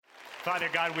Father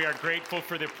God, we are grateful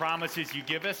for the promises you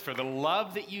give us, for the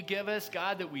love that you give us,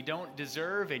 God, that we don't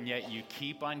deserve, and yet you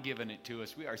keep on giving it to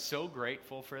us. We are so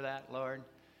grateful for that, Lord.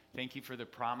 Thank you for the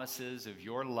promises of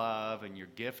your love and your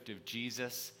gift of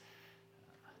Jesus.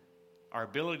 Our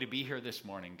ability to be here this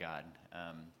morning, God,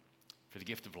 for the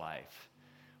gift of life.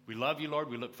 We love you,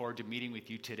 Lord. We look forward to meeting with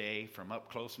you today from up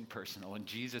close and personal. In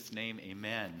Jesus' name,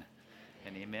 amen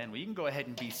and amen. Well, you can go ahead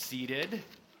and be seated.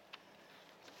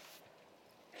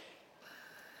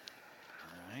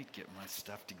 All right, get my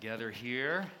stuff together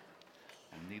here.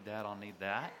 I'll need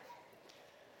that.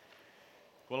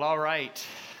 Well, all right.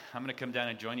 I'm going to come down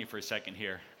and join you for a second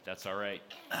here. That's all right.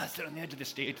 Sit on the edge of the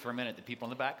stage for a minute. The people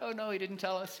in the back, oh, no, he didn't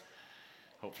tell us.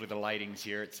 Hopefully the lighting's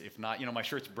here. If not, my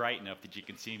shirt's bright enough that you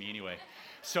can see me anyway.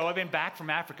 So I've been back from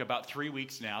Africa about 3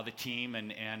 weeks now. The team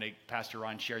and Pastor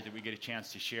Ron shared that we get a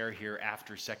chance to share here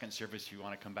after second service if you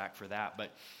want to come back for that.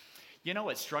 But you know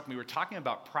what struck me? We're talking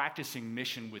about practicing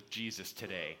mission with Jesus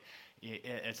today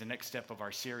as the next step of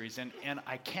our series. And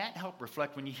I can't help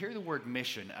reflect, when you hear the word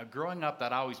mission, growing up,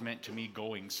 that always meant to me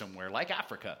going somewhere like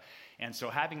Africa. And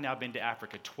so having now been to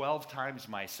Africa 12 times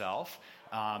myself,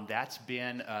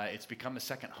 it's become a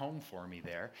second home for me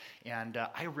there. And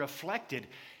I reflected,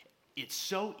 it's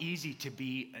so easy to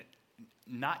be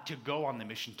not to go on the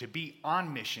mission, to be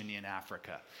on mission in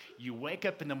Africa. You wake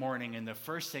up in the morning and the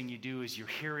first thing you do is you're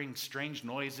hearing strange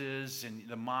noises and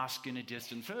the mosque in the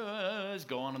distance is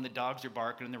going and the dogs are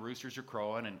barking and the roosters are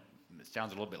crowing, and it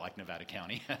sounds a little bit like Nevada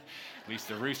County, at least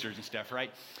the roosters and stuff,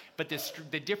 right? But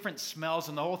the different smells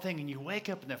and the whole thing, and you wake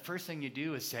up and the first thing you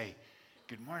do is say,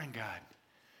 "Good morning, God.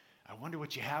 I wonder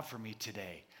what you have for me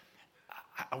today.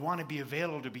 I want to be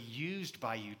available to be used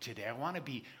by you today. I want to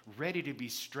be ready to be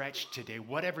stretched today,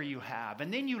 whatever you have."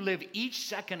 And then you live each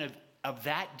second of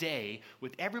that day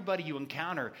with everybody you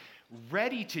encounter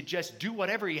ready to just do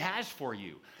whatever he has for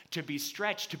you, to be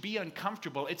stretched, to be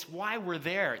uncomfortable. It's why we're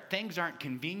there. Things aren't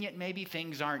convenient maybe,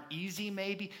 things aren't easy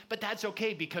maybe, but that's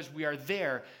okay because we are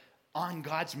there on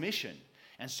God's mission.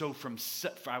 And so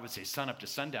I would say sun up to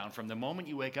sundown, from the moment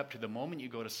you wake up to the moment you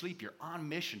go to sleep, you're on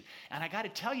mission. And I got to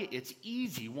tell you, it's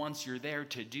easy once you're there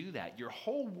to do that. Your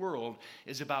whole world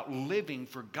is about living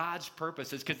for God's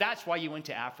purposes, because that's why you went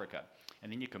to Africa.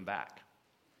 And then you come back.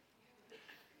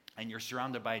 And you're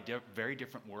surrounded by a very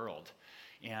different world.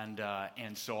 And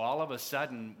so all of a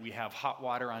sudden, we have hot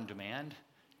water on demand,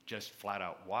 just flat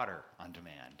out water on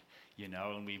demand.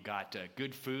 And we've got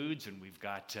good foods, and we've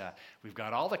got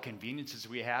all the conveniences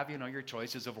we have. Your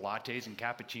choices of lattes and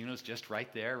cappuccinos just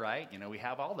right there, right? We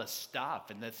have all the stuff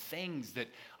and the things that,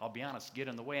 I'll be honest, get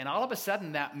in the way. And all of a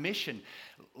sudden, that mission,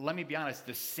 let me be honest,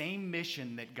 the same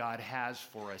mission that God has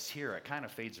for us here, it kind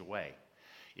of fades away.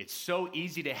 It's so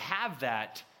easy to have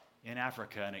that in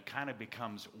Africa, and it kind of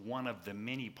becomes one of the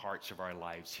many parts of our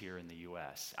lives here in the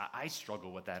U.S. I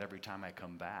struggle with that every time I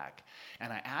come back.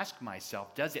 And I ask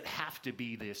myself, does it have to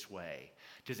be this way?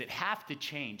 Does it have to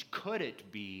change? Could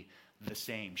it be the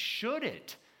same? Should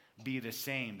it be the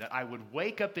same that I would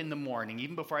wake up in the morning,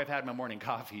 even before I've had my morning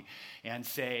coffee, and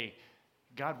say,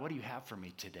 "God, what do you have for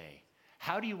me today?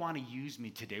 How do you want to use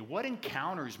me today? What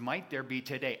encounters might there be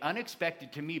today?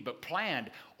 Unexpected to me, but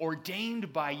planned,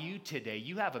 ordained by you today.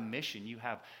 You have a mission. You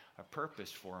have a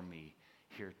purpose for me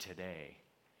here today."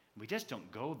 We just don't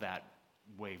go that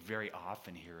way very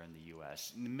often here in the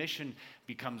U.S. And the mission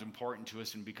becomes important to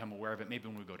us and become aware of it. Maybe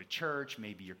when we go to church,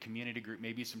 maybe your community group,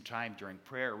 maybe some time during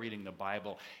prayer, reading the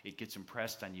Bible, it gets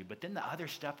impressed on you. But then the other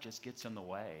stuff just gets in the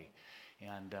way.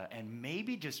 And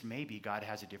maybe, just maybe, God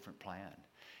has a different plan.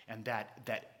 And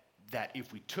that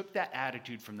if we took that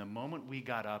attitude from the moment we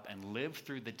got up and lived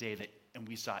through the day, and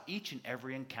we saw each and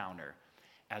every encounter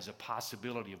as a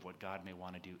possibility of what God may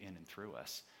want to do in and through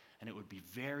us, and it would be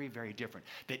very, very different.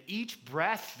 That each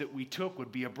breath that we took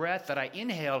would be a breath that I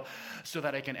inhale so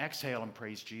that I can exhale and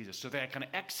praise Jesus, so that I can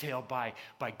exhale by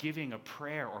giving a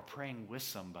prayer or praying with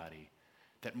somebody.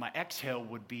 That my exhale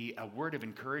would be a word of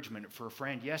encouragement for a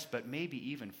friend, yes, but maybe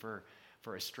even for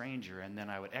a stranger, and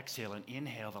then I would exhale and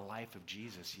inhale the life of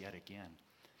Jesus yet again.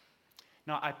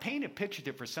 Now, I paint a picture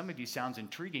that for some of you sounds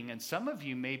intriguing, and some of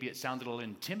you maybe it sounds a little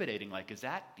intimidating, like, is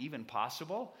that even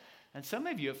possible? And some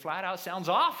of you it flat out sounds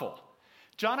awful.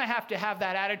 John, I have to have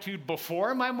that attitude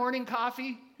before my morning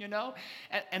coffee,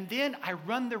 And then I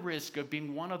run the risk of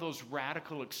being one of those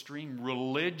radical, extreme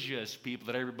religious people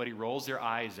that everybody rolls their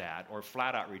eyes at or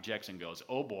flat out rejects and goes,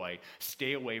 "Oh boy,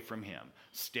 stay away from him,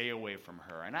 stay away from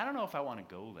her." And I don't know if I want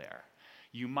to go there.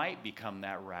 You might become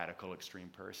that radical, extreme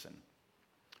person.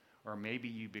 Or maybe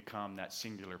you become that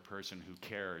singular person who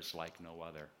cares like no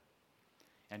other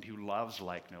and who loves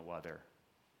like no other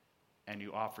and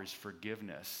who offers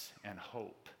forgiveness and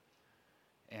hope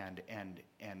and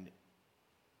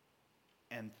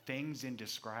things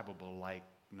indescribable like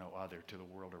no other to the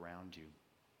world around you.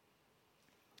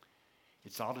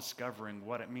 It's all discovering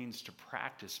what it means to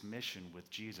practice mission with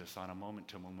Jesus on a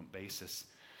moment-to-moment basis.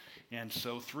 And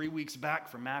so 3 weeks back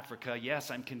from Africa, yes,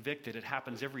 I'm convicted. It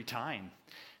happens every time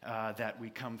that we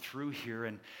come through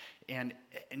here. And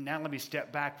now let me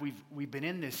step back. We've been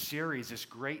in this series, this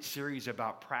great series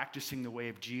about practicing the way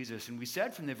of Jesus. And we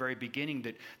said from the very beginning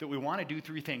that we want to do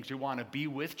three things. We want to be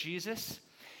with Jesus,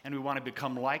 and we want to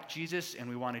become like Jesus, and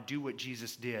we want to do what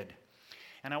Jesus did.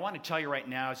 And I want to tell you right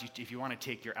now, if you want to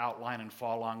take your outline and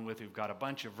follow along with, we've got a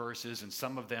bunch of verses, and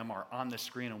some of them are on the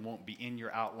screen and won't be in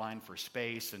your outline for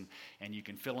space, and you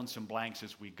can fill in some blanks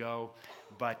as we go.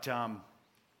 But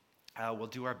we'll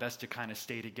do our best to kind of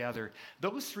stay together.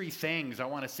 Those three things, I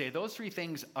want to say,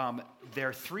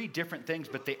 they're three different things,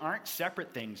 but they aren't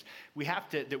separate things. We have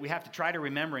to try to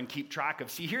remember and keep track of.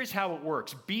 See, here's how it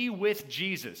works. Be with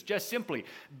Jesus. Just simply,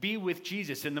 be with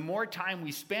Jesus. And the more time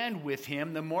we spend with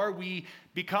him, the more we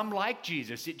become like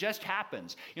Jesus. It just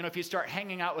happens. You know, if you start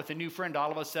hanging out with a new friend,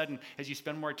 all of a sudden, as you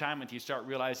spend more time with you, start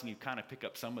realizing you kind of pick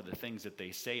up some of the things that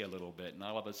they say a little bit, and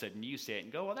all of a sudden you say it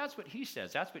and go, well, that's what he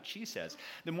says. That's what she says.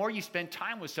 The more you spend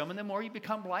time with someone, the more you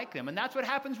become like them. And that's what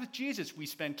happens with Jesus. We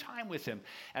spend time with him.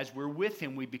 As we're with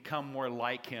him, we become more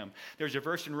like him. There's a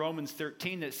verse in Romans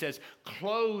 13 that says,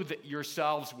 clothe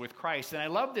yourselves with Christ. And I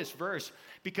love this verse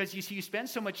because you see, you spend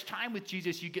so much time with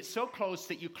Jesus, you get so close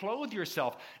that you clothe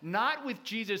yourself, not with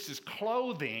Jesus'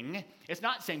 clothing. It's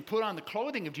not saying put on the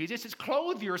clothing of Jesus. It's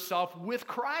clothe yourself with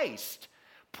Christ.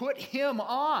 Put him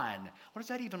on. What does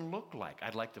that even look like?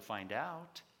 I'd like to find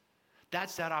out.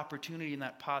 That's that opportunity and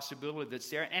that possibility that's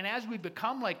there. And as we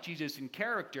become like Jesus in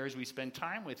character, as we spend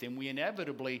time with him, we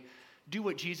inevitably do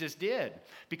what Jesus did.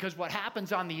 Because what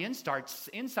happens on the inside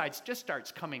just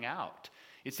starts coming out.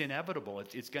 It's inevitable.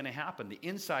 It's going to happen. The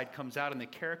inside comes out, and the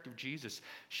character of Jesus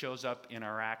shows up in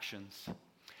our actions.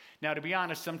 Now, to be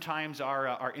honest, sometimes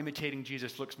our imitating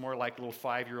Jesus looks more like little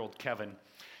 5-year-old Kevin.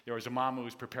 There was a mom who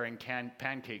was preparing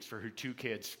pancakes for her 2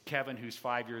 kids, Kevin, who's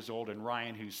 5 years old, and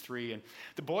Ryan, who's 3. And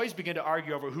the boys begin to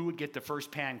argue over who would get the first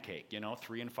pancake.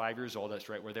 3 and 5 years old, that's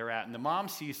right where they're at. And the mom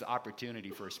sees the opportunity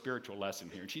for a spiritual lesson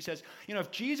here. And she says, if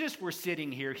Jesus were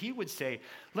sitting here, he would say,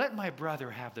 let my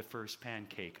brother have the first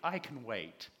pancake. I can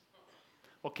wait.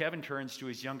 Well, Kevin turns to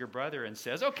his younger brother and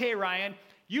says, okay, Ryan,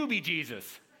 you be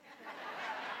Jesus.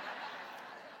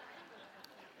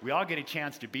 We all get a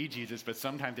chance to be Jesus, but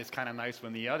sometimes it's kind of nice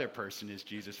when the other person is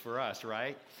Jesus for us,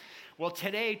 right? Well,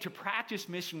 today, to practice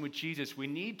mission with Jesus, we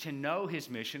need to know his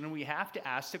mission, and we have to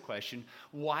ask the question,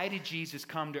 why did Jesus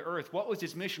come to earth? What was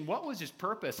his mission? What was his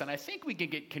purpose? And I think we can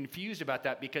get confused about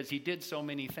that because he did so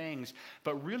many things.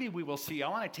 But really, we will see. I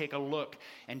want to take a look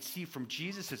and see from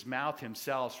Jesus' mouth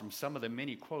himself, from some of the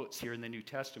many quotes here in the New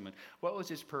Testament, what was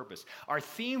his purpose? Our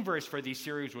theme verse for these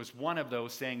series was one of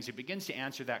those things. It begins to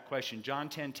answer that question. John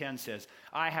 10:10 says,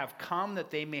 I have come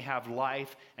that they may have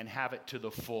life and have it to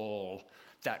the full.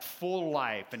 That full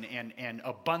life and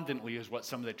abundantly is what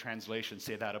some of the translations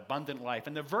say, that abundant life.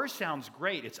 And the verse sounds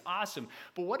great. It's awesome.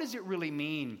 But what does it really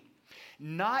mean?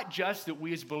 Not just that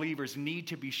we as believers need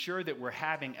to be sure that we're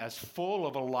having as full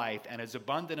of a life and as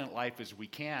abundant a life as we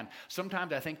can.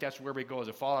 Sometimes I think that's where we go as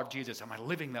a follower of Jesus. Am I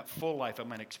living that full life?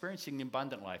 Am I experiencing the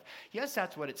abundant life? Yes,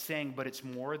 that's what it's saying, but it's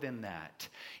more than that.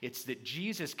 It's that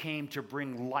Jesus came to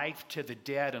bring life to the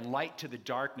dead and light to the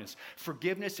darkness,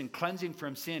 forgiveness and cleansing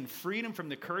from sin, freedom from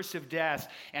the curse of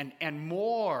death, and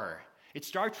more. It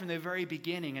starts from the very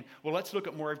beginning. And well, let's look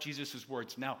at more of Jesus'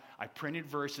 words. Now, I printed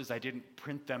verses. I didn't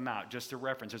print them out, just the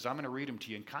references. I'm going to read them to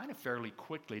you and kind of fairly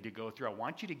quickly to go through. I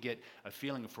want you to get a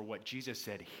feeling for what Jesus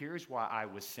said. Here's why I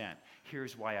was sent.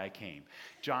 Here's why I came.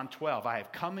 John 12, I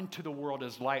have come into the world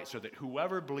as light so that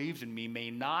whoever believes in me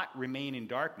may not remain in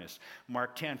darkness.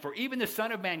 Mark 10, for even the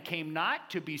Son of Man came not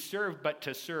to be served, but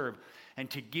to serve and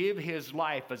to give his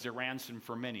life as a ransom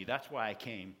for many. That's why I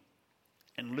came.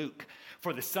 And Luke,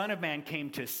 for the Son of Man came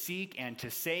to seek and to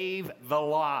save the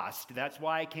lost. That's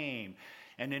why I came.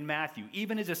 And in Matthew,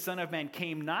 even as the Son of Man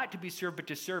came not to be served, but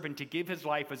to serve and to give his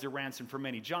life as a ransom for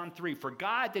many. John 3, for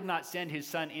God did not send his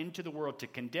Son into the world to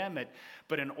condemn it,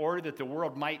 but in order that the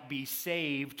world might be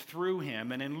saved through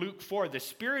him. And in Luke 4, the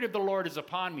Spirit of the Lord is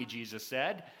upon me, Jesus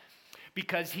said,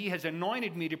 because he has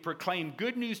anointed me to proclaim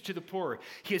good news to the poor.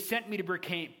 He has sent me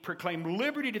to proclaim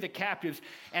liberty to the captives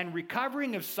and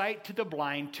recovering of sight to the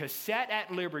blind, to set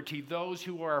at liberty those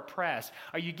who are oppressed.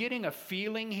 Are you getting a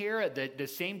feeling here at the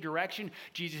same direction?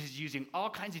 Jesus is using all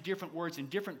kinds of different words and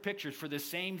different pictures for the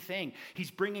same thing.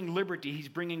 He's bringing liberty. He's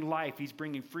bringing life. He's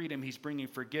bringing freedom. He's bringing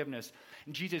forgiveness.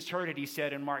 And Jesus heard it. He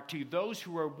said in Mark 2, those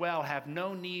who are well have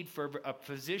no need for a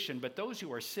physician, but those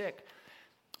who are sick,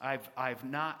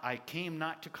 I came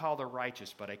not to call the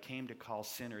righteous, but I came to call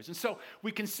sinners. And so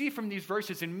we can see from these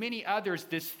verses and many others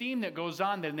this theme that goes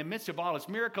on, that in the midst of all his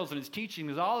miracles and his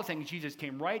teachings, all the things, Jesus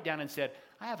came right down and said,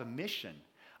 I have a mission.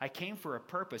 I came for a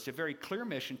purpose, a very clear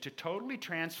mission to totally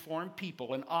transform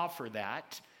people and offer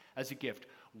that as a gift,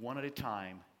 one at a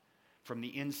time, from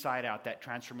the inside out, that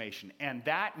transformation. And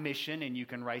that mission, and you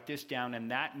can write this down,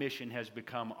 and that mission has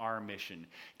become our mission.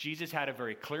 Jesus had a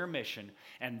very clear mission,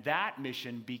 and that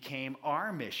mission became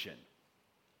our mission.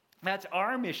 That's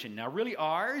our mission. Now, really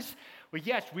ours? Well,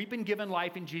 yes, we've been given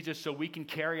life in Jesus so we can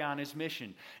carry on his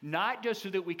mission. Not just so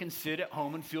that we can sit at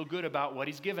home and feel good about what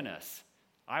he's given us.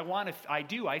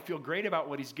 I feel great about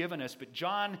what he's given us, but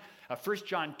 1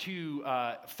 John 2,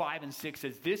 5 and 6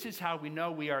 says, this is how we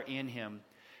know we are in him.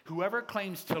 Whoever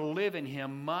claims to live in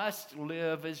him must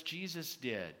live as Jesus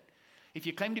did. If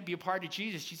you claim to be a part of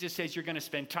Jesus, Jesus says you're going to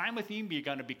spend time with me, you're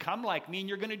going to become like me, and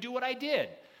you're going to do what I did.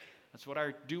 That's what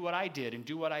I did and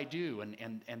do what I do.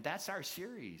 And that's our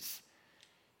series.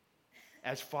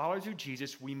 As followers of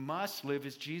Jesus, we must live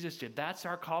as Jesus did. That's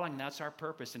our calling. That's our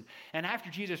purpose. And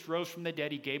after Jesus rose from the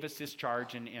dead, he gave us this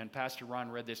charge, and Pastor Ron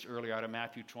read this earlier out of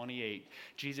Matthew 28.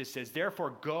 Jesus says,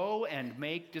 therefore, go and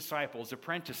make disciples,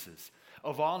 apprentices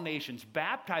of all nations,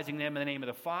 baptizing them in the name of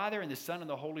the Father and the Son and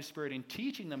the Holy Spirit, and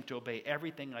teaching them to obey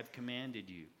everything I've commanded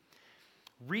you.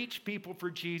 Reach people for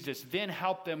Jesus, then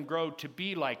help them grow to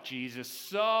be like Jesus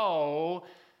so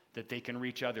that they can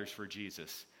reach others for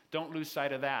Jesus. Don't lose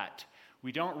sight of that.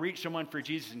 We don't reach someone for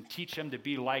Jesus and teach them to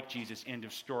be like Jesus, end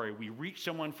of story. We reach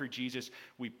someone for Jesus,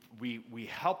 we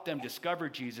help them discover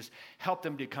Jesus, help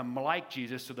them become like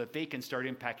Jesus so that they can start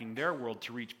impacting their world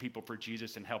to reach people for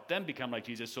Jesus and help them become like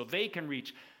Jesus so they can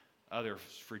reach others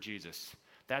for Jesus.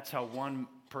 That's how one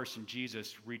person,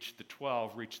 Jesus, reached the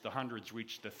 12, reached the hundreds,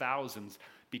 reached the thousands,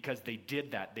 because they did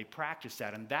that. They practiced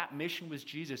that. And that mission was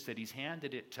Jesus, that he's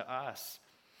handed it to us.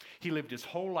 He lived his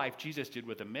whole life, Jesus did,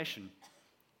 with a mission.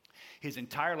 His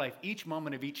entire life, each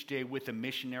moment of each day, with a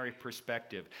missionary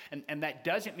perspective. And that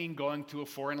doesn't mean going to a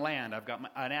foreign land. I've got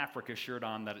an Africa shirt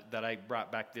on that I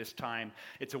brought back this time.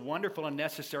 It's a wonderful and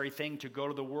necessary thing to go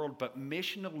to the world, but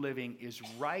missional living is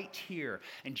right here.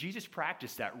 And Jesus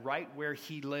practiced that right where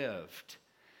he lived.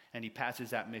 And he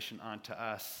passes that mission on to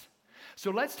us.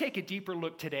 So let's take a deeper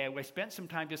look today. I spent some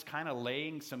time just kind of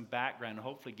laying some background,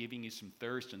 hopefully giving you some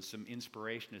thirst and some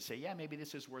inspiration to say, yeah, maybe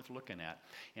this is worth looking at.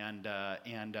 And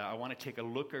I want to take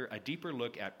a deeper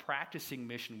look at practicing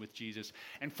mission with Jesus,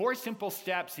 and 4 simple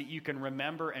steps that you can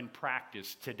remember and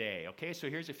practice today. Okay, so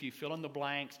here's a few fill in the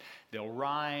blanks. They'll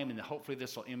rhyme, and hopefully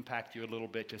this will impact you a little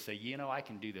bit to say, I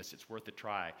can do this. It's worth a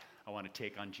try. I want to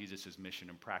take on Jesus' mission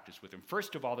and practice with him.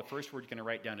 First of all, the first word you're going to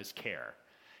write down is care.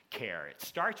 Care. It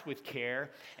starts with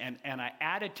care, and I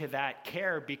added to that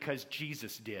care because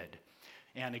Jesus did.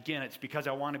 And again, it's because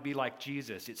I want to be like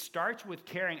Jesus. It starts with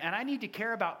caring, and I need to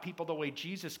care about people the way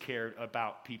Jesus cared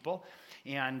about people.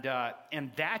 And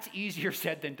that's easier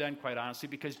said than done, quite honestly,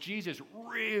 because Jesus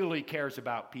really cares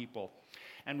about people.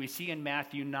 And we see in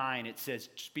Matthew 9, it says,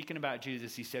 speaking about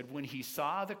Jesus, he said, when he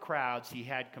saw the crowds, he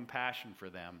had compassion for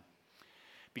them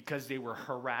because they were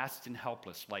harassed and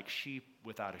helpless, like sheep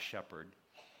without a shepherd.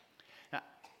 Now,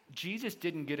 Jesus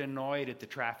didn't get annoyed at the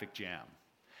traffic jam,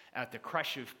 at the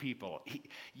crush of people,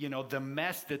 the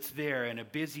mess that's there in a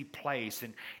busy place.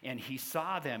 And he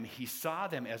saw them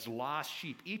as lost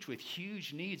sheep, each with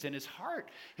huge needs. And his heart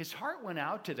went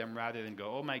out to them rather than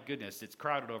go, oh my goodness, it's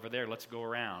crowded over there, let's go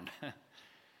around.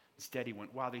 Instead, he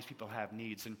went, wow, these people have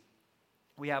needs. And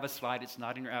we have a slide, it's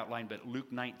not in your outline, but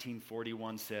Luke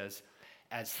 19:41 says,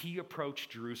 as he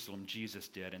approached Jerusalem, Jesus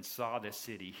did, and saw the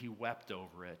city, he wept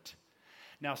over it.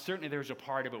 Now, certainly there's a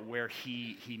part of it where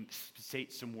he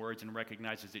states some words and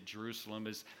recognizes that Jerusalem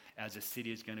as a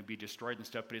city is going to be destroyed and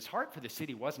stuff, but his heart for the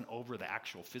city wasn't over the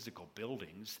actual physical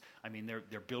buildings. I mean,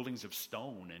 they're buildings of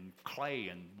stone and clay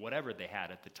and whatever they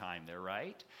had at the time there,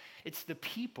 right? It's the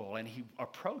people, and he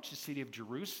approached the city of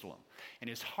Jerusalem, and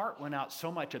his heart went out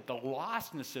so much at the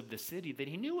lostness of the city that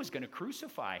he knew was going to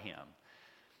crucify him.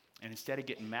 And instead of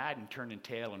getting mad and turning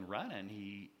tail and running,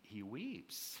 he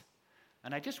weeps.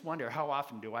 And I just wonder, how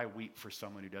often do I weep for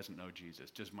someone who doesn't know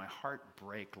Jesus? Does my heart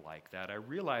break like that? I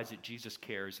realize that Jesus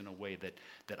cares in a way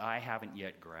that I haven't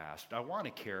yet grasped. I want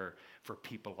to care for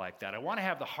people like that. I want to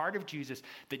have the heart of Jesus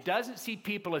that doesn't see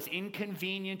people as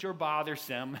inconvenient or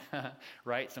bothersome,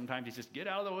 right? Sometimes he says, get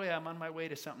out of the way, I'm on my way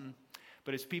to something.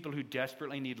 But it's people who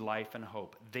desperately need life and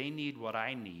hope. They need what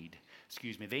I need.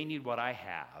 They need what I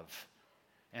have.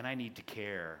 And I need to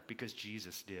care because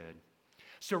Jesus did.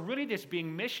 So really this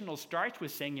being missional starts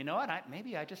with saying, you know what,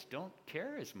 maybe I just don't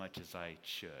care as much as I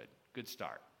should. Good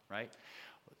start, right?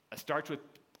 It starts with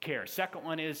care.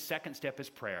 Second step is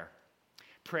prayer.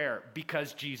 Prayer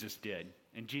because Jesus did.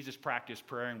 And Jesus practiced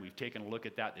prayer, and we've taken a look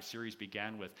at that. The series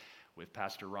began with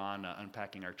Pastor Ron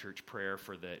unpacking our church prayer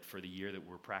for the year that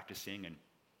we're practicing. And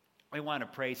I want to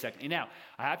pray second. Now,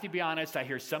 I have to be honest, I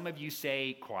hear some of you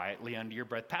say quietly under your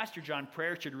breath, Pastor John,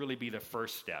 prayer should really be the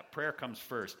first step. Prayer comes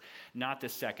first, not the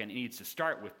second. It needs to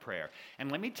start with prayer.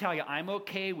 And let me tell you, I'm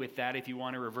okay with that if you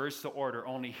want to reverse the order,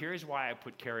 only here's why I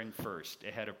put caring first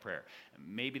ahead of prayer.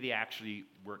 Maybe they actually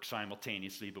work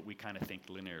simultaneously, but we kind of think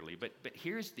linearly. But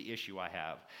here's the issue I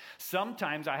have.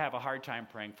 Sometimes I have a hard time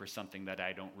praying for something that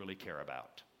I don't really care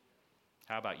about.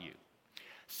 How about you?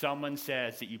 Someone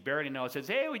says that you barely know, says,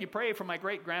 hey, would you pray for my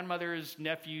great-grandmother's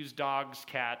nephews, dogs,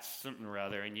 cats, something or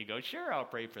other? And you go, sure, I'll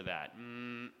pray for that.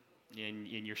 And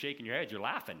you're shaking your head, you're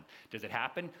laughing. Does it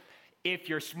happen? If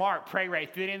you're smart, pray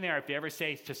right then and there. If you ever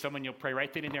say to someone, you'll pray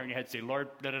right then and there in your head, say, Lord,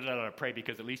 pray,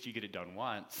 because at least you get it done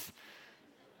once.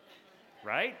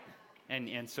 Right?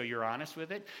 And so you're honest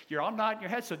with it. You're all nodding your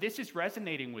head, so this is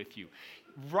resonating with you.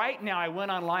 Right now, I went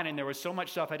online, and there was so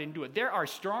much stuff I didn't do it. There are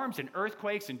storms and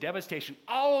earthquakes and devastation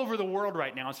all over the world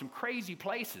right now in some crazy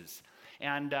places.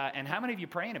 And how many of you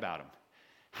praying about them?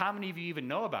 How many of you even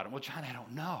know about them? Well, John, I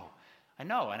don't know. I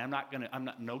know, and I'm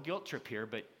not no guilt trip here,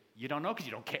 but you don't know because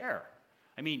you don't care.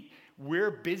 I mean,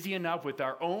 we're busy enough with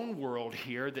our own world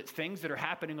here that things that are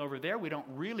happening over there, we don't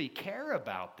really care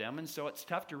about them. And so it's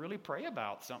tough to really pray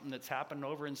about something that's happened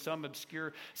over in some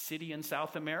obscure city in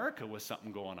South America with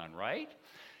something going on, right?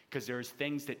 Because there's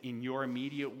things that in your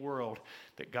immediate world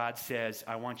that God says,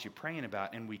 I want you praying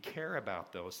about, and we care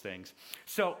about those things.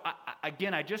 So,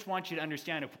 again, I just want you to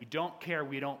understand, if we don't care,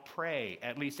 we don't pray.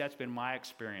 At least that's been my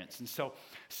experience. And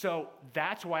so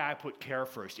that's why I put care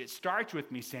first. It starts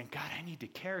with me saying, God, I need to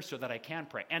care so that I can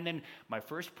pray. And then my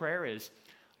first prayer is,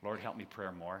 Lord, help me pray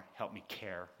more. Help me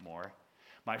care more.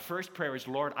 My first prayer is,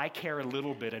 Lord, I care a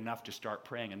little bit enough to start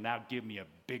praying, and now give me a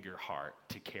bigger heart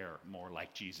to care more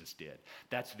like Jesus did.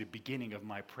 That's the beginning of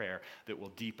my prayer that will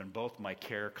deepen both my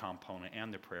care component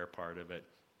and the prayer part of it.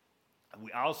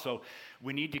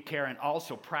 We need to care and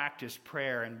also practice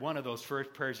prayer, and one of those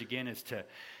first prayers, again, is to,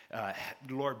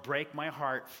 Lord, break my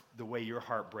heart the way your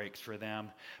heart breaks for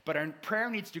them. But our prayer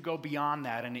needs to go beyond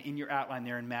that, and in your outline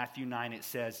there in Matthew 9, it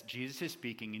says, Jesus is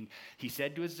speaking, and he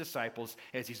said to his disciples,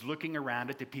 as he's looking around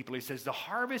at the people, he says, the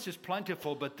harvest is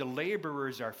plentiful, but the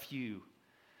laborers are few.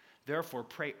 Therefore,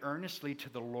 pray earnestly to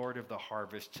the Lord of the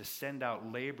harvest to send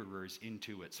out laborers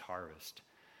into its harvest.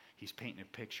 He's painting a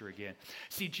picture again.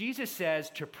 See, Jesus says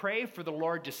to pray for the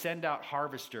Lord to send out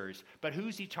harvesters, but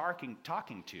who's he talking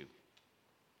to?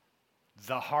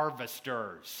 The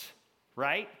harvesters,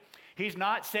 right? He's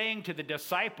not saying to the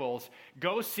disciples,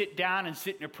 go sit down and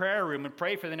sit in a prayer room and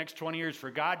pray for the next 20 years for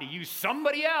God to use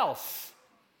somebody else.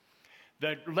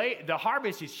 The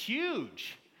harvest is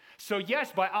huge. So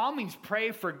yes, by all means,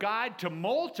 pray for God to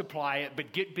multiply it,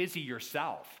 but get busy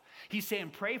yourself. He's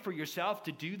saying pray for yourself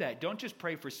to do that. Don't just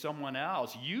pray for someone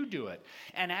else. You do it.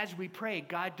 And as we pray,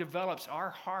 God develops our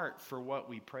heart for what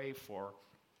we pray for.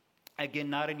 Again,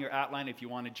 not in your outline if you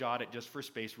want to jot it just for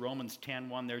space. Romans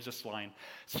 10:1, there's a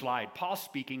slide. Paul's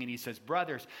speaking, and he says,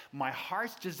 brothers, my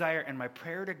heart's desire and my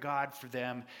prayer to God for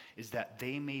them is that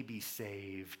they may be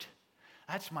saved.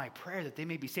 That's my prayer, that they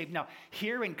may be saved. Now,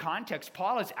 here in context,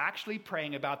 Paul is actually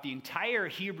praying about the entire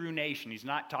Hebrew nation. He's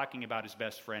not talking about his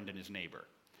best friend and his neighbor.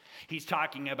 He's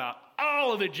talking about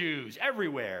all of the Jews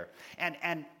everywhere.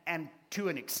 And to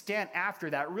an extent after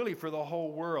that, really for the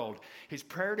whole world. His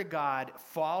prayer to God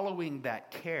following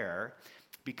that care,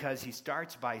 because he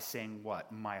starts by saying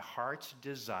what? My heart's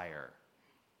desire.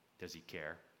 Does he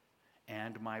care?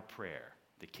 And my prayer.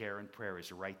 The care and prayer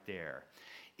is right there.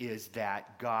 Is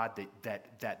that God,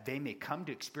 that they may come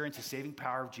to experience the saving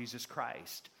power of Jesus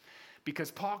Christ.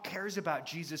 Because Paul cares about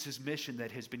Jesus' mission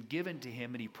that has been given to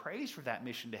him, and he prays for that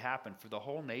mission to happen for the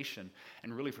whole nation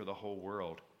and really for the whole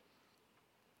world.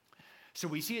 So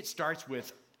we see it starts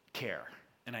with care,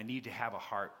 and I need to have a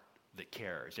heart that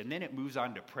cares. And then it moves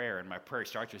on to prayer, and my prayer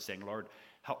starts with saying, Lord,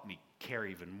 help me care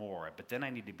even more. But then I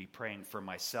need to be praying for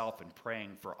myself and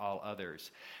praying for all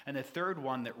others. And the third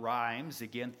one that rhymes,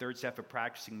 again, third step of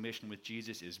practicing mission with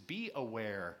Jesus, is be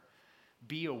aware.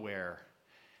 Be aware.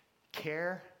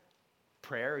 Care,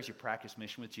 prayer as you practice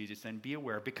mission with Jesus, then be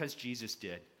aware because Jesus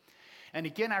did. And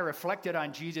again, I reflected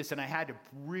on Jesus, and I had to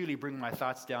really bring my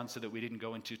thoughts down so that we didn't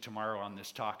go into tomorrow on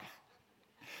this talk.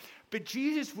 But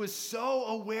Jesus was so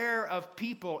aware of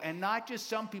people, and not just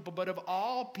some people, but of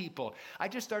all people. I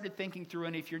just started thinking through,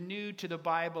 and if you're new to the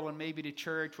Bible and maybe to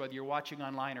church, whether you're watching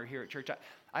online or here at church,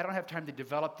 I don't have time to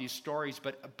develop these stories,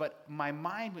 but my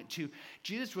mind went to,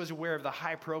 Jesus was aware of the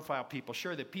high-profile people.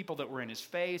 Sure, the people that were in his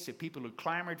face, the people who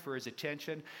clamored for his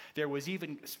attention. There was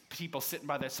even people sitting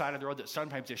by the side of the road that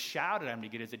sometimes just shouted at him to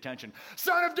get his attention.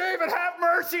 Son of David, have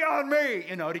mercy on me!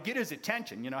 To get his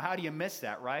attention. How do you miss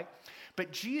that, right?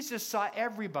 But Jesus saw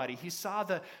everybody. He saw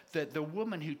the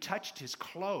woman who touched his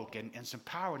cloak, and some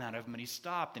power went out of him, and he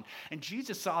stopped. And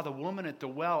Jesus saw the woman at the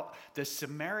well, the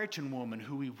Samaritan woman,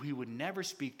 who he would never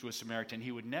speak to a Samaritan.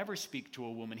 He would never speak to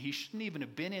a woman. He shouldn't even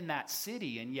have been in that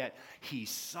city, and yet he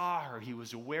saw her. He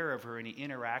was aware of her, and he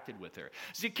interacted with her.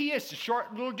 Zacchaeus, the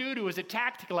short little dude who was a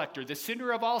tax collector, the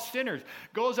sinner of all sinners,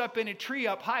 goes up in a tree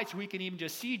up high so he can even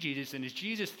just see Jesus, and it's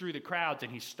Jesus through the crowds,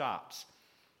 and he stops.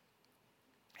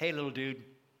 Hey, little dude,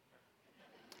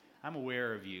 I'm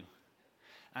aware of you,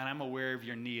 and I'm aware of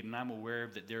your need, and I'm aware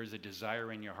that there's a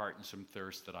desire in your heart and some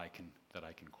thirst that I can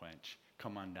quench.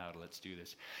 Come on now, let's do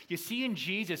this. You see in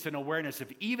Jesus an awareness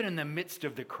of, even in the midst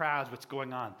of the crowds, what's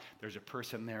going on. There's a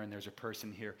person there, and there's a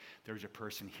person here. There's a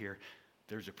person here.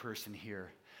 There's a person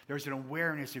here. There's an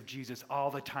awareness of Jesus all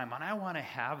the time, and I want to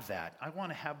have that. I want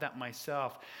to have that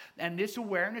myself. And this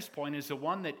awareness point is the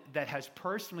one that has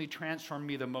personally transformed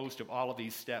me the most of all of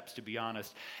these steps, to be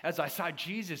honest, as I saw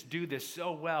Jesus do this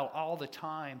so well all the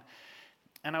time.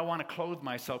 And I want to clothe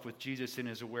myself with Jesus in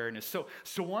his awareness.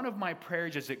 So one of my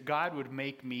prayers is that God would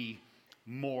make me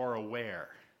more aware.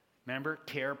 Remember,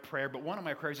 care, prayer. But one of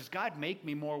my prayers is, God, make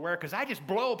me more aware, because I just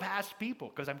blow past people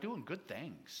because I'm doing good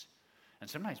things. And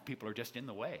sometimes people are just in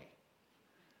the way.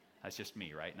 That's just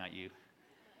me, right? Not you.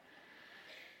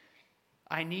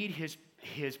 I need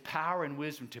his power and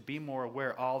wisdom to be more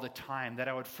aware all the time, that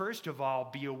I would first of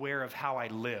all be aware of how I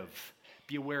live.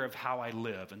 Be aware of how I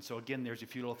live. And so again, there's a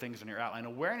few little things in your outline.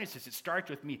 Awareness is, it starts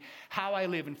with me, how I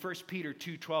live. In 1 Peter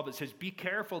 2:12, it says, be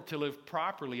careful to live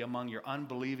properly among your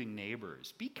unbelieving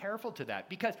neighbors. Be careful to that,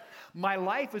 because my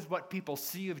life is what people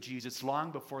see of Jesus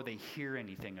long before they hear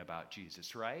anything about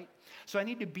Jesus, right? So I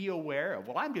need to be aware of,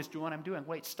 well, I'm just doing what I'm doing.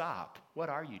 Wait, stop. What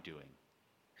are you doing?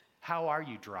 How are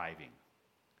you driving?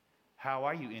 How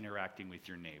are you interacting with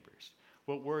your neighbors?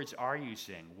 What words are you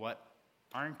saying? What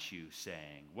aren't you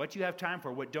saying? What do you have time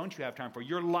for? What don't you have time for?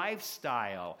 Your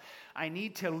lifestyle. I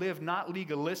need to live not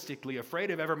legalistically,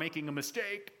 afraid of ever making a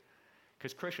mistake,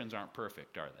 because Christians aren't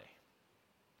perfect, are they?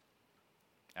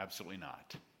 Absolutely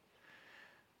not.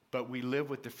 But we live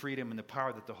with the freedom and the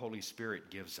power that the Holy Spirit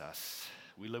gives us.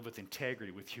 We live with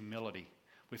integrity, with humility,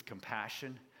 with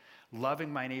compassion,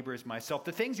 loving my neighbor as myself.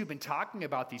 The things we've been talking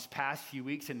about these past few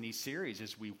weeks in these series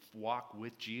as we walk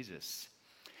with Jesus.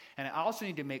 And I also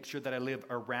need to make sure that I live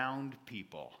around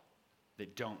people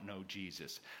that don't know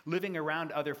Jesus. Living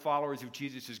around other followers of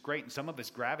Jesus is great, and some of us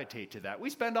gravitate to that. We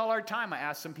spend all our time. I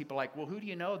ask some people, like, well, who do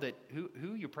you know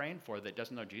who you're praying for that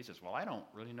doesn't know Jesus? Well, I don't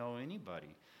really know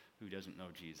anybody who doesn't know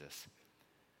Jesus.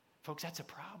 Folks, that's a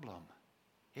problem.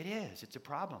 It is. It's a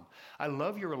problem. I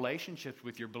love your relationships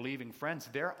with your believing friends.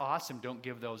 They're awesome. Don't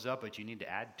give those up, but you need to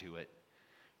add to it.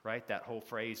 Right? That whole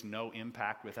phrase, no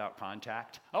impact without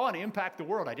contact. I want to impact the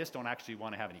world. I just don't actually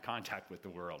want to have any contact with the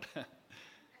world.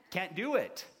 Can't do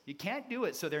it. You can't do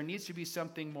it. So there needs to be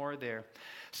something more there.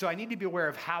 So I need to be aware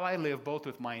of how I live, both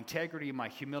with my integrity, my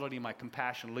humility, my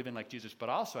compassion, living like Jesus. But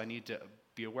also I need to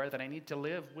be aware that I need to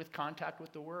live with contact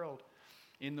with the world.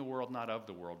 In the world, not of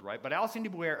the world, right? But I also need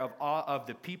to be aware of all of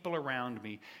the people around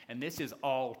me, and this is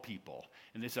all people.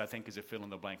 And this, I think, is a fill in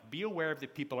the blank. Be aware of the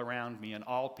people around me and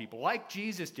all people, like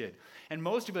Jesus did. And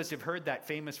most of us have heard that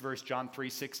famous verse, John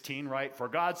 3:16, right? For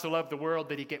God so loved the world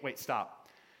that he gave... Wait, stop.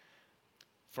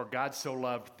 For God so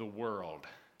loved the world.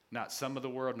 Not some of the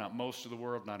world, not most of the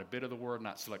world, not a bit of the world,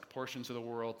 not select portions of the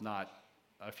world, not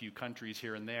a few countries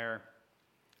here and there.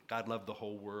 God loved the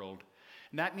whole world.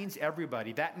 And that means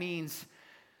everybody. That means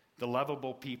the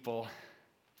lovable people,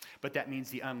 but that means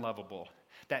the unlovable.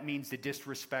 That means the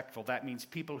disrespectful. That means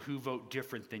people who vote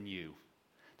different than you.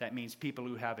 That means people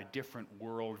who have a different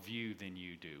worldview than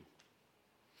you do.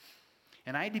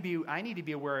 And I need to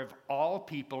be aware of all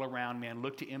people around me and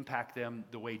look to impact them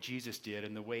the way Jesus did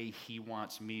and the way he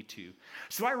wants me to.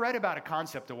 So I read about a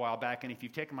concept a while back, and if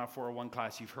you've taken my 401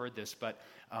 class, you've heard this, but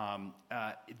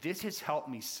this has helped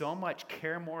me so much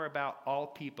care more about all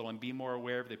people and be more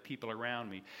aware of the people around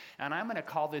me. And I'm going to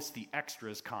call this the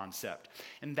extras concept.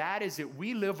 And that is that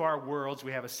we live our worlds.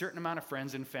 We have a certain amount of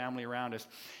friends and family around us,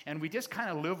 and we just kind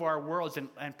of live our worlds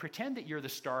and pretend that you're the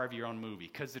star of your own movie,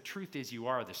 because the truth is you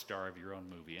are the star of your own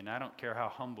movie. And I don't care how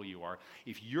humble you are.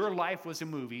 If your life was a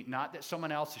movie, not that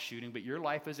someone else is shooting, but your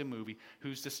life is a movie,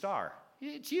 who's the star?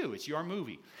 It's you. It's your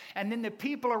movie. And then the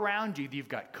people around you, you've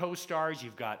got co-stars,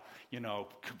 you've got,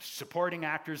 supporting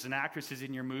actors and actresses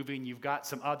in your movie, and you've got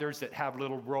some others that have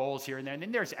little roles here and there. And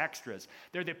then there's extras.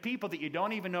 They're the people that you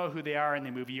don't even know who they are in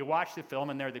the movie. You watch the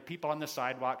film, and they're the people on the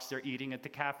sidewalks. They're eating at the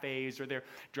cafes, or they're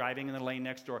driving in the lane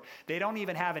next door. They don't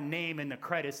even have a name in the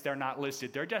credits. They're not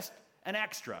listed. They're just an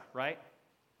extra, right?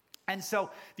 And so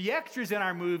the extras in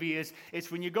our movie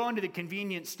it's when you go into the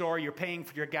convenience store, you're paying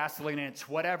for your gasoline, and it's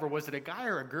whatever. Was it a guy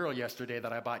or a girl yesterday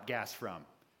that I bought gas from?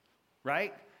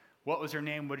 Right? What was her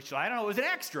name? I don't know. It was an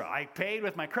extra. I paid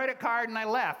with my credit card, and I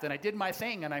left, and I did my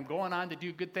thing, and I'm going on to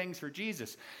do good things for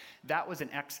Jesus. That was an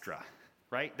extra,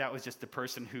 right? That was just the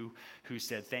person who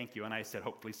said thank you, and I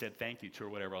hopefully said thank you to, or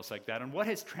whatever else like that. And what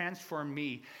has transformed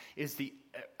me is the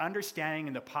understanding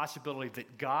and the possibility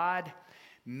that God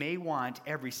may want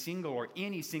every single or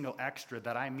any single extra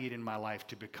that I meet in my life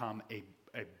to become a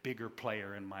bigger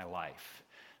player in my life.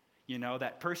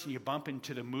 That person you bump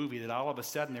into the movie, that all of a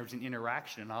sudden there's an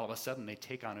interaction, and all of a sudden they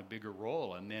take on a bigger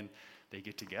role, and then they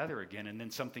get together again, and then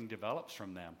something develops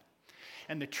from them.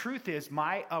 And the truth is,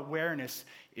 my awareness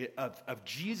of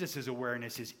Jesus'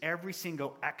 awareness is every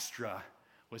single extra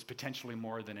was potentially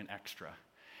more than an extra.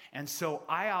 And so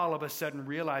I all of a sudden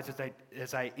realize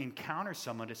as I encounter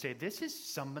someone to say, this is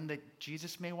someone that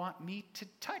Jesus may want me to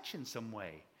touch in some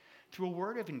way, through a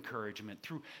word of encouragement,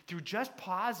 through just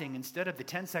pausing instead of the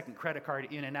 10-second credit card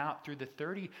in and out, through the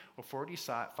 30 or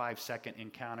 45-second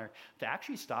encounter, to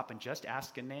actually stop and just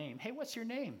ask a name. Hey, what's your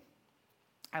name?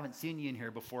 I haven't seen you in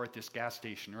here before at this gas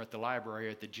station or at the library or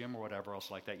at the gym or whatever else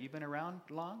like that. You've been around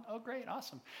long? Oh, great,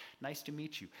 awesome. Nice to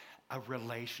meet you. A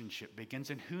relationship begins,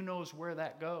 and who knows where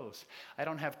that goes. I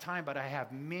don't have time, but I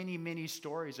have many, many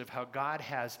stories of how God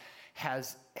has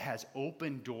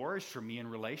opened doors for me in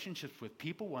relationships with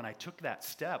people when I took that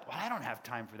step. Well, I don't have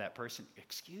time for that person.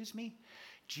 Excuse me?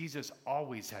 Jesus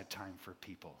always had time for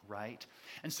people, right?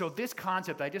 And so this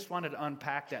concept, I just wanted to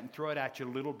unpack that and throw it at you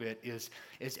a little bit, is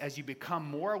as you become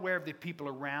more aware of the people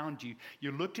around you,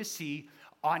 you look to see,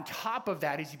 on top of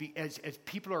that, as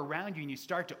people are around you and you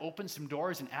start to open some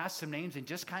doors and ask some names and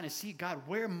just kind of see, God,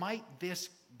 where might this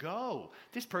go?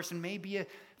 This person may be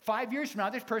 5 years from now,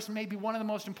 this person may be one of the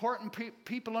most important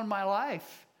people in my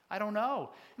life. I don't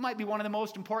know. It might be one of the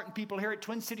most important people here at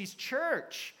Twin Cities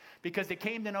Church, because they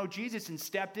came to know Jesus and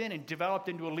stepped in and developed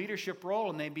into a leadership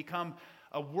role, and they become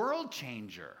a world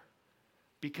changer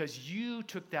because you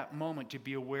took that moment to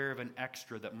be aware of an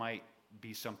extra that might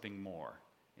be something more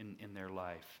in their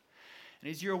life. And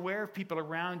as you're aware of people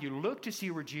around you, look to see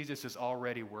where Jesus is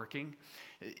already working.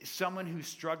 Someone who's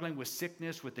struggling with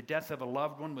sickness, with the death of a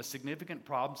loved one, with significant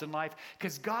problems in life,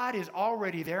 because God is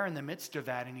already there in the midst of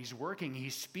that, and he's working,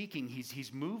 he's speaking,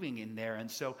 he's moving in there. And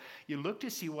so you look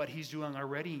to see what he's doing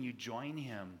already, and you join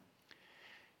him.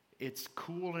 It's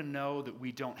cool to know that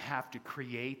we don't have to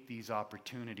create these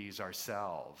opportunities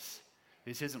ourselves.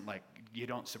 This isn't like you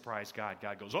don't surprise God.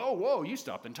 God goes, oh, whoa, you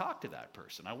stop and talk to that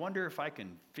person. I wonder if I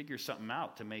can figure something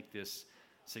out to make this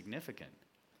significant.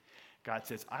 God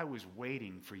says, I was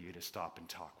waiting for you to stop and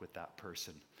talk with that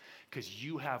person because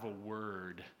you have a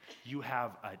word. You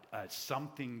have a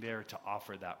something there to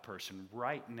offer that person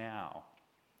right now.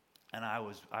 And I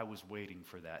was waiting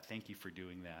for that. Thank you for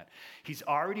doing that. He's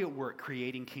already at work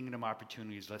creating kingdom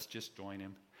opportunities. Let's just join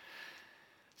him.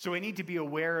 So we need to be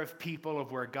aware of people,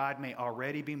 of where God may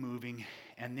already be moving,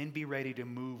 and then be ready to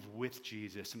move with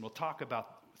Jesus. And we'll talk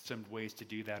about some ways to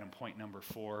do that in point number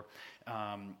 4.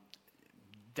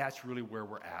 That's really where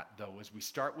we're at, though, is we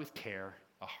start with care,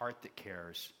 a heart that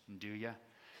cares, do you?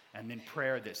 And then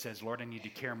prayer that says, Lord, I need to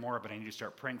care more, but I need to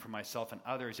start praying for myself and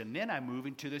others. And then I move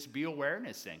into this be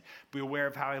awareness thing. Be aware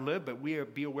of how I live, but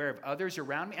be aware of others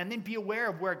around me, and then be aware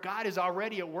of where God is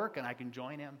already at work and I can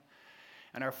join him.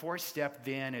 And our 4th step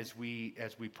then, as we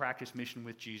practice mission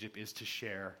with Jesus, is to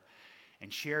share.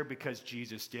 And share because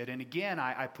Jesus did. And again,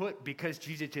 I put because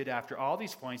Jesus did after all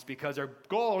these points, because our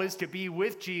goal is to be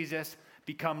with Jesus,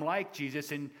 become like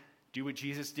Jesus, and do what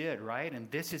Jesus did, right? And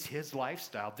this is his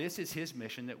lifestyle. This is his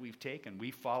mission that we've taken.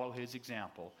 We follow his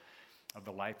example. of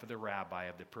the life of the rabbi,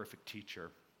 of the perfect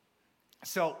teacher.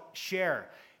 So share.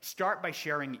 Start by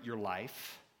sharing your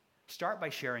life. Start by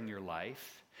sharing your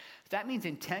life. That means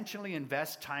intentionally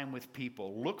invest time with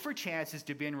people. Look for chances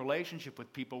to be in relationship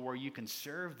with people where you can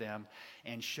serve them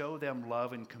and show them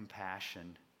love and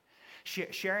compassion.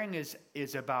 Sharing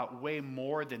is about way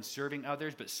more than serving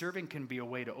others, but serving can be a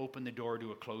way to open the door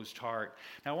to a closed heart.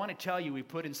 Now, I want to tell you, we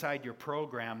put inside your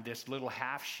program this little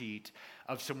half sheet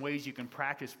of some ways you can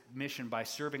practice mission by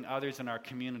serving others in our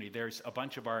community. There's a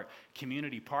bunch of our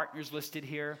community partners listed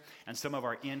here, and some of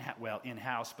our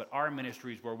in-house, but our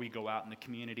ministries where we go out in the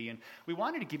community. And we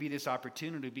wanted to give you this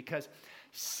opportunity because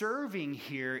serving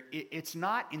here, it's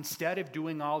not instead of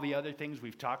doing all the other things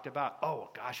we've talked about, oh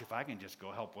gosh, if I can just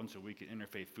go help once a week at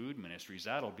Interfaith Food Ministries,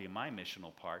 that'll be my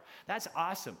missional part. That's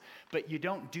awesome. But you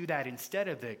don't do that instead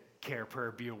of the care,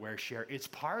 prayer, be aware, share. It's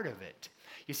part of it.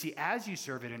 You see, as you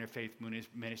serve at Interfaith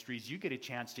Ministries, you get a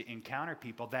chance to encounter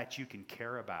people that you can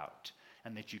care about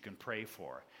and that you can pray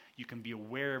for. You can be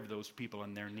aware of those people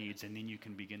and their needs, and then you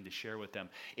can begin to share with them.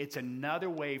 It's another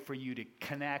way for you to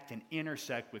connect and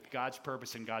intersect with God's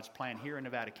purpose and God's plan here in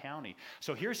Nevada County.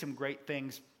 So here's some great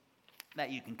things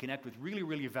that you can connect with, really,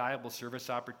 really valuable service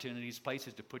opportunities,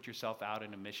 places to put yourself out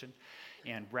in a mission.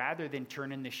 And rather than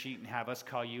turn in the sheet and have us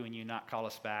call you and you not call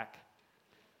us back,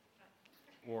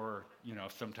 or,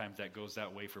 sometimes that goes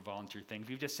that way for volunteer things.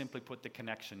 You just simply put the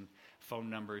connection, phone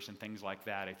numbers and things like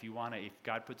that. If if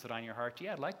God puts it on your heart,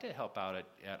 I'd like to help out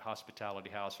at Hospitality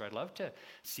House, or I'd love to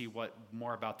see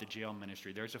more about the jail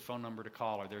ministry. There's a phone number to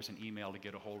call, or there's an email to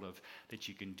get a hold of that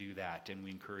you can do that. And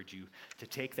we encourage you to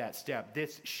take that step.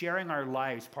 This sharing our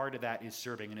lives, part of that is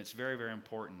serving, and it's very, very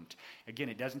important. Again,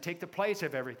 it doesn't take the place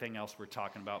of everything else we're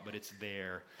talking about, but it's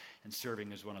there. And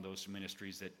serving is one of those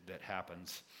ministries that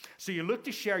happens. So you look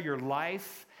to share your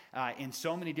life in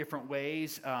so many different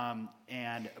ways,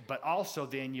 but also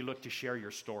then you look to share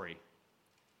your story.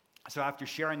 So after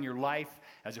sharing your life,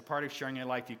 as a part of sharing your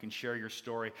life, you can share your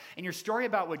story. And your story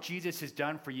about what Jesus has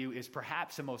done for you is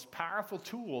perhaps the most powerful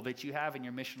tool that you have in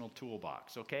your missional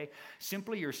toolbox, okay?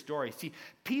 Simply your story. See,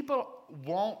 people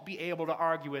won't be able to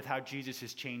argue with how Jesus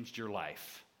has changed your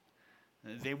life.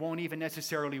 They won't even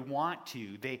necessarily want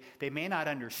to. They may not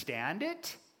understand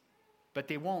it, but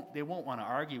they won't want to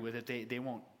argue with it. They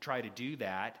won't try to do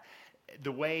that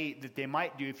the way that they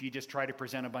might do if you just try to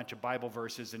present a bunch of Bible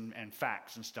verses and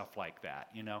facts and stuff like that.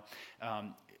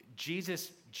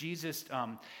 Jesus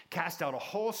cast out a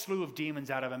whole slew of demons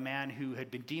out of a man who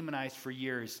had been demonized for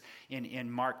years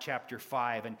in Mark chapter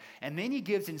 5. And then he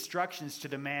gives instructions to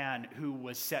the man who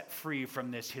was set free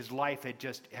from this. His life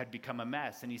had become a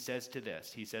mess. And he says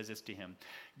this to him,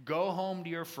 "Go home to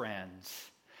your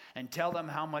friends and tell them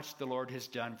how much the Lord has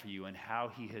done for you and how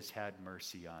he has had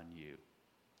mercy on you."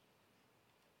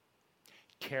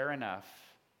 Care enough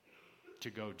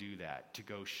to go do that, to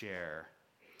go share.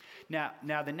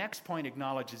 Now the next point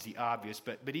acknowledges the obvious,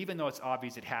 but even though it's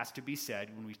obvious, it has to be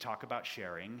said when we talk about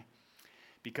sharing,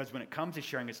 because when it comes to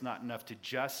sharing, it's not enough to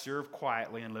just serve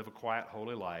quietly and live a quiet,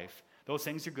 holy life. Those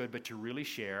things are good, but to really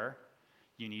share,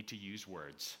 you need to use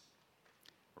words.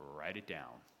 Write it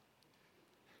down.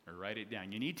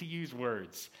 You need to use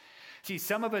words. See,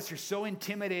 some of us are so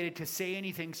intimidated to say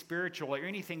anything spiritual or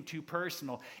anything too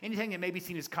personal, anything that may be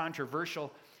seen as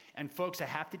controversial. And folks, I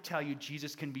have to tell you,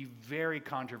 Jesus can be very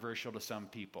controversial to some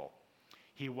people.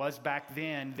 He was back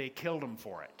then. They killed him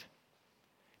for it.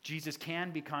 Jesus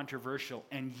can be controversial,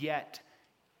 and yet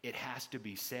it has to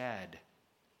be said.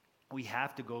 We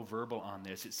have to go verbal on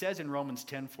this. It says in Romans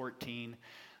 10:14,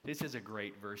 this is a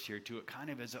great verse here too. It kind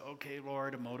of is, okay,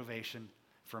 Lord, a motivation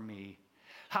for me.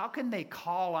 How can they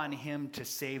call on him to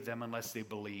save them unless they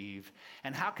believe?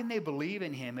 And how can they believe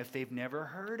in him if they've never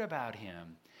heard about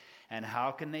him? And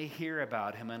how can they hear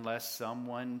about him unless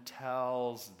someone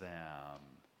tells them?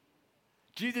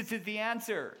 Jesus is the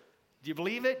answer. Do you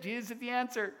believe it? Jesus is the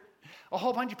answer. A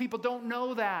whole bunch of people don't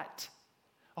know that.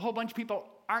 A whole bunch of people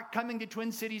aren't coming to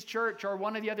Twin Cities Church or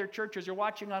one of the other churches or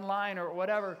watching online or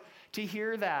whatever to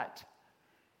hear that.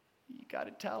 You got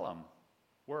to tell them.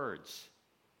 Words.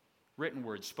 Written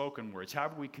words, spoken words,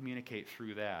 however we communicate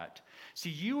through that. See,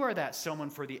 you are that someone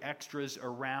for the extras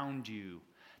around you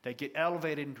that get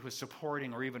elevated into a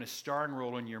supporting or even a starring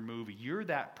role in your movie. You're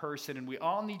that person, and we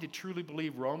all need to truly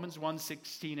believe Romans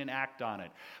 1:16 and act on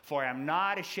it. For I am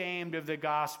not ashamed of the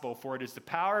gospel, for it is the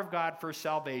power of God for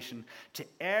salvation to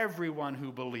everyone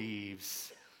who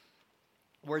believes.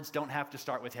 Words don't have to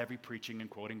start with heavy preaching and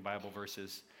quoting Bible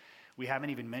verses. We haven't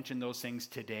even mentioned those things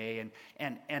today,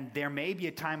 and there may be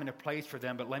a time and a place for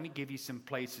them, but let me give you some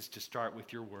places to start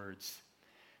with your words.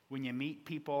 When you meet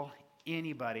people,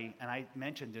 anybody, and I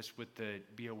mentioned this with the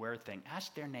be aware thing,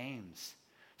 ask their names.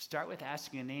 Start with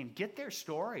asking a name. Get their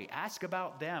story. Ask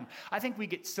about them. I think we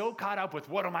get so caught up with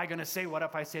what am I going to say? What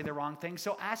if I say the wrong thing?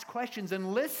 So ask questions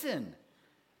and listen.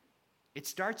 It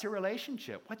starts a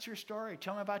relationship. What's your story?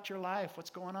 Tell me about your life.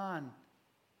 What's going on?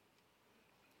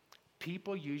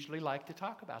 People usually like to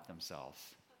talk about themselves.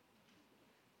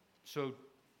 So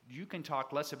you can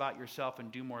talk less about yourself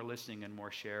and do more listening and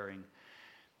more sharing.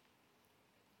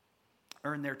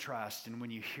 Earn their trust. And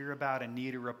when you hear about a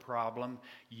need or a problem,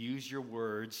 use your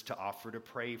words to offer to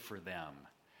pray for them.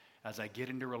 As I get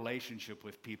into relationship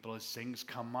with people, as things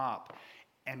come up.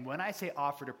 And when I say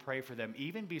offer to pray for them,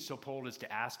 even be so bold as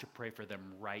to ask to pray for them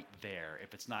right there,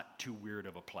 if it's not too weird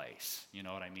of a place. You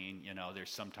know what I mean? There's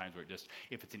sometimes where just,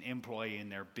 if it's an employee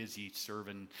and they're busy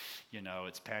serving,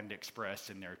 it's Panda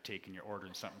Express and they're taking your order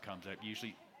and something comes up,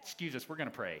 usually, excuse us, we're going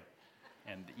to pray.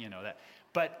 And that.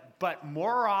 But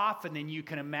more often than you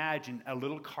can imagine, a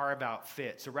little carve-out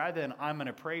fit. So rather than I'm going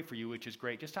to pray for you, which is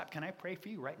great, just stop. Can I pray for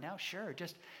you right now? Sure.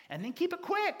 And then keep it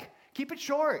quick. Keep it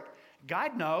short.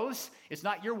 God knows it's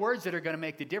not your words that are going to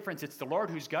make the difference. It's the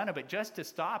Lord who's going to. But just to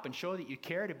stop and show that you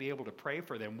care to be able to pray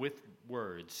for them with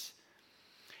words.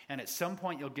 And at some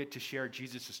point, you'll get to share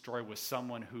Jesus' story with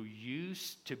someone who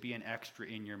used to be an extra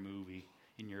in your movie,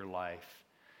 in your life.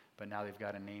 But now they've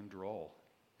got a named role.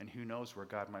 And who knows where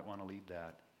God might want to lead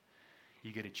that.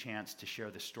 You get a chance to share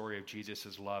the story of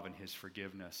Jesus' love and his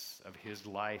forgiveness, of his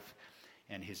life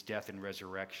and his death and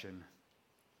resurrection.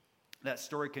 That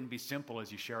story can be simple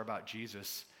as you share about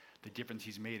Jesus, the difference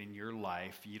he's made in your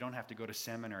life. You don't have to go to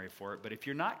seminary for it. But if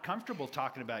you're not comfortable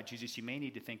talking about Jesus, you may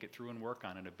need to think it through and work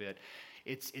on it a bit.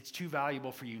 It's too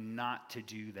valuable for you not to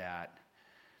do that.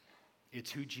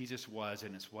 It's who Jesus was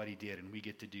and it's what he did, and we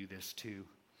get to do this too.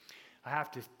 I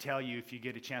have to tell you, if you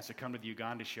get a chance to come to the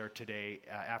Uganda share today,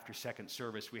 after second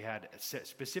service, we had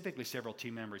specifically several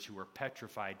team members who were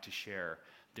petrified to share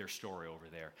their story over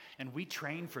there. And we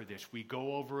train for this. We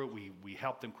go over it. We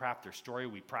help them craft their story.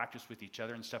 We practice with each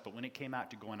other and stuff. But when it came out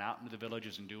to going out into the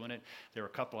villages and doing it, there were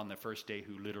a couple on the first day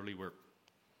who literally were...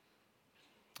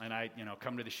 And I,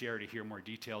 come to the share to hear more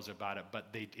details about it,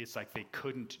 but it's like they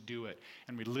couldn't do it.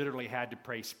 And we literally had to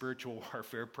pray spiritual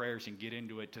warfare prayers and get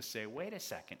into it to say, wait a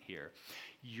second here.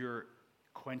 You're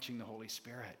quenching the Holy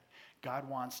Spirit. God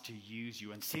wants to use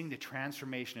you. And seeing the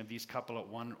transformation of these couple,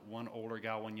 one older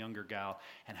gal, one younger gal,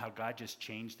 and how God just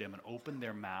changed them and opened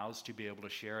their mouths to be able to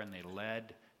share, and they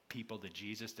led people to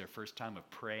Jesus, their first time of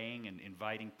praying and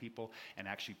inviting people and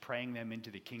actually praying them into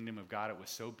the kingdom of God. It was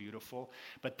so beautiful.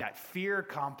 But that fear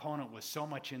component was so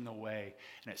much in the way.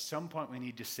 And at some point we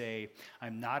need to say,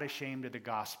 I'm not ashamed of the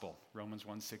gospel, Romans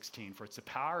 1:16, for it's the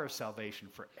power of salvation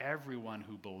for everyone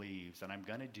who believes. And I'm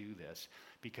going to do this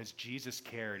because Jesus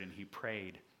cared and he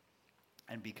prayed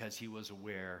and because he was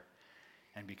aware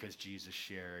and because Jesus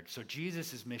shared. So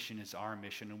Jesus' mission is our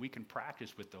mission, and we can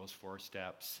practice with those 4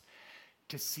 steps.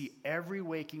 To see every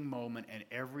waking moment and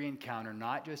every encounter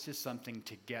not just as something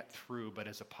to get through, but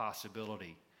as a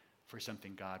possibility for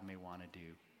something God may want to do.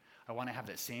 I want to have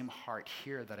that same heart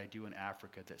here that I do in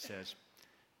Africa that says,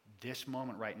 this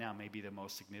moment right now may be the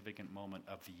most significant moment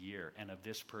of the year and of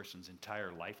this person's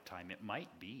entire lifetime. It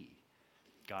might be.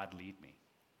 God, lead me.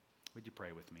 Would you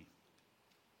pray with me?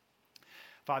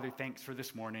 Father, thanks for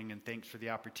this morning, and thanks for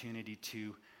the opportunity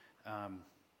to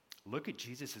look at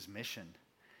Jesus' mission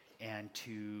and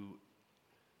to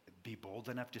be bold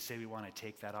enough to say we want to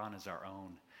take that on as our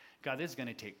own. God, this is going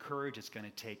to take courage. It's going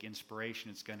to take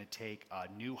inspiration. It's going to take a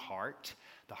new heart,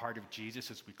 the heart of Jesus,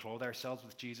 as we clothe ourselves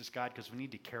with Jesus, God, because we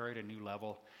need to carry it at a new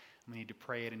level. We need to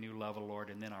pray at a new level,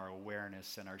 Lord, and then our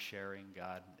awareness and our sharing,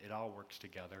 God, it all works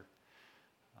together.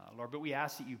 Lord, but we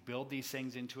ask that you build these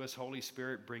things into us. Holy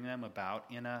Spirit, bring them about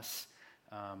in us.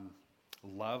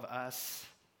 Love us.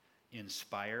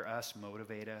 Inspire us,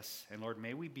 motivate us. And Lord,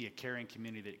 may we be a caring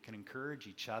community that can encourage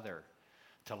each other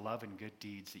to love and good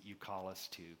deeds that you call us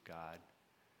to, God.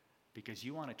 Because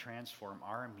you want to transform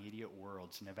our immediate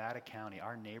worlds, Nevada County,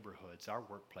 our neighborhoods, our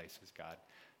workplaces, God,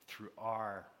 through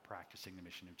our practicing the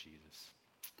mission of Jesus.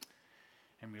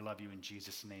 And we love you in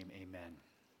Jesus' name, amen.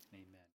 Amen.